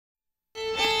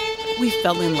We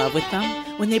fell in love with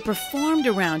them when they performed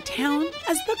around town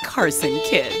as the Carson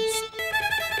Kids.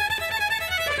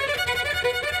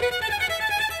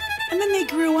 And then they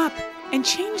grew up and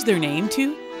changed their name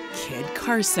to Kid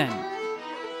Carson.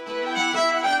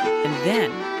 And then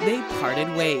they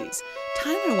parted ways.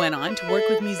 Tyler went on to work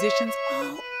with musicians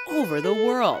all over the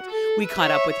world. We caught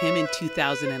up with him in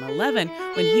 2011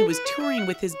 when he was touring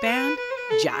with his band,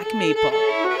 Jack Maple.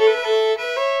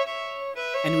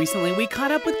 And recently we caught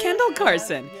up with Kendel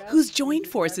Carson, who's joined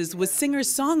forces with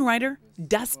singer-songwriter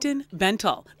Dustin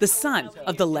Bentall, the son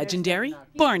of the legendary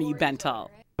Barney Bentall.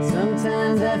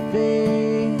 Sometimes I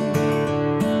think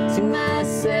to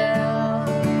myself,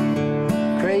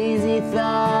 crazy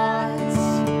thoughts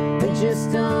that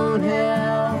just don't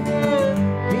help.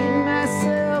 Beat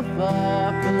myself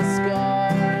up in the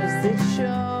scars that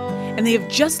show. And they have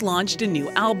just launched a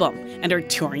new album and are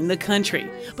touring the country.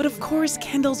 But of course,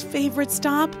 Kendel's favorite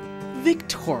stop,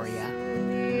 Victoria.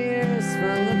 Years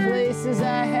from the places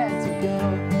I had to go.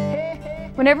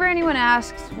 Whenever anyone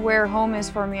asks where home is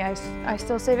for me, I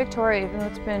still say Victoria, even though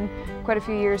it's been quite a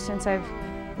few years since I've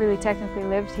really technically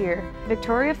lived here.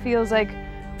 Victoria feels like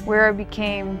where I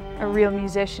became a real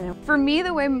musician. For me,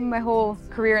 the way my whole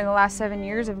career in the last 7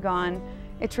 years have gone,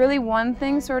 it's really one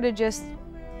thing sort of just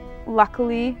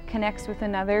luckily connects with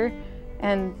another,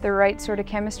 and the right sort of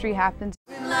chemistry happens.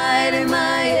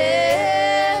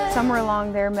 Somewhere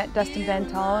along there, met Dustin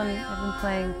Bentall, and I've been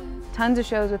playing tons of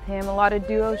shows with him, a lot of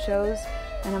duo shows,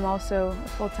 and I'm also a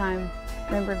full-time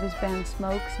member of his band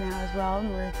Smokes now as well, and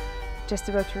we're just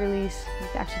about to release,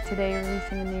 actually today,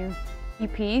 releasing a new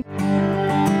EP.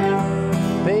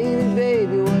 Baby,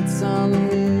 baby, what's on the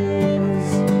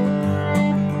news?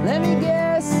 Let me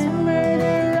guess,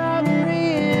 murder,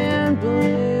 robbery, and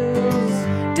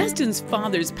blues. Dustin's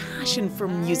father's passion for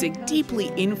music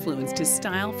deeply influenced his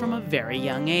style from a very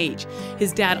young age.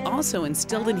 His dad also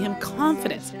instilled in him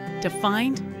confidence to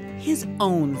find his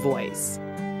own voice.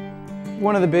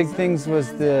 One of the big things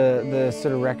was the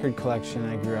sort of record collection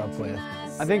I grew up with.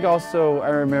 I think also I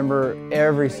remember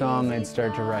every song I'd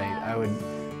start to write. I would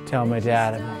tell my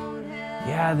dad, I'm like,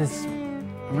 yeah,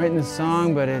 I'm writing this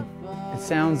song, but it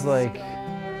sounds like,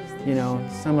 you know,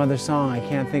 some other song. I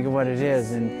can't think of what it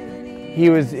is. And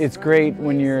it's great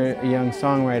when you're a young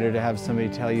songwriter to have somebody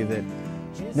tell you that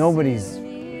nobody's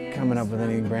coming up with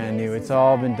anything brand new. It's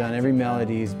all been done. Every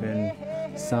melody's been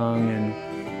sung,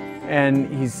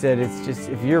 and he said, it's just,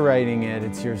 if you're writing it,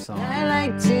 it's your song. I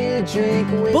like to drink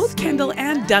whiskey. Both Kendel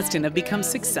and Dustin have become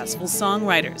successful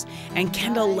songwriters, and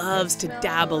Kendel loves to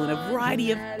dabble in a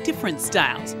variety of different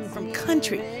styles, from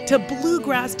country to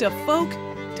bluegrass to folk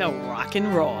to rock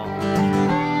and roll.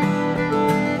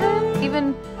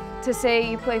 Even to say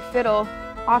you play fiddle,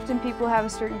 often people have a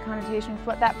certain connotation with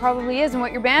what that probably is and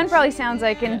what your band probably sounds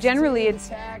like, and generally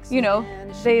it's, you know,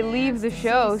 they leave the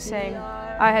show saying,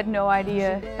 I had no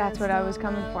idea that's what I was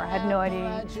coming for. I had no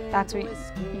idea that's what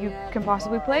you can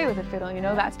possibly play with a fiddle, you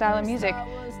know, that style of music.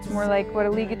 It's more like what a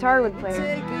lead guitar would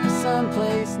play.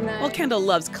 While Kendel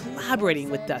loves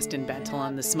collaborating with Dustin Bentall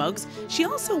on the Smokes, she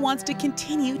also wants to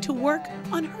continue to work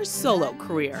on her solo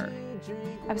career.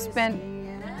 I've spent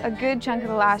a good chunk of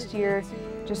the last year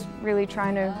just really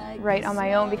trying to write on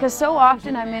my own, because so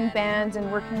often I'm in bands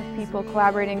and working with people,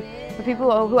 collaborating with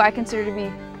people who I consider to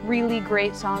be really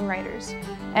great songwriters.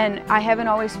 And I haven't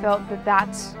always felt that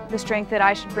that's the strength that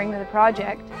I should bring to the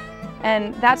project.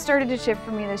 And that started to shift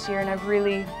for me this year, and I've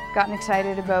really gotten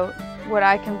excited about what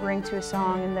I can bring to a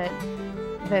song, and that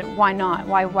why not?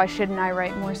 Why shouldn't I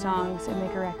write more songs and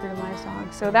make a record of my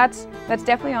songs? So that's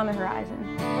definitely on the horizon.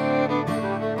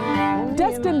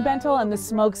 Dustin Bentall and the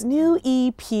Smokes' new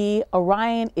EP,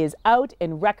 Orion, is out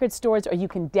in record stores, or you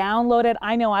can download it.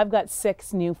 I know I've got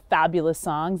 6 new fabulous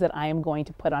songs that I am going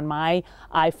to put on my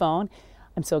iPhone.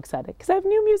 I'm so excited because I have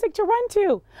new music to run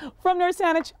to. From North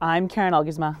Saanich, I'm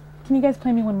Elgersma. Can you guys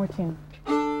play me one more tune?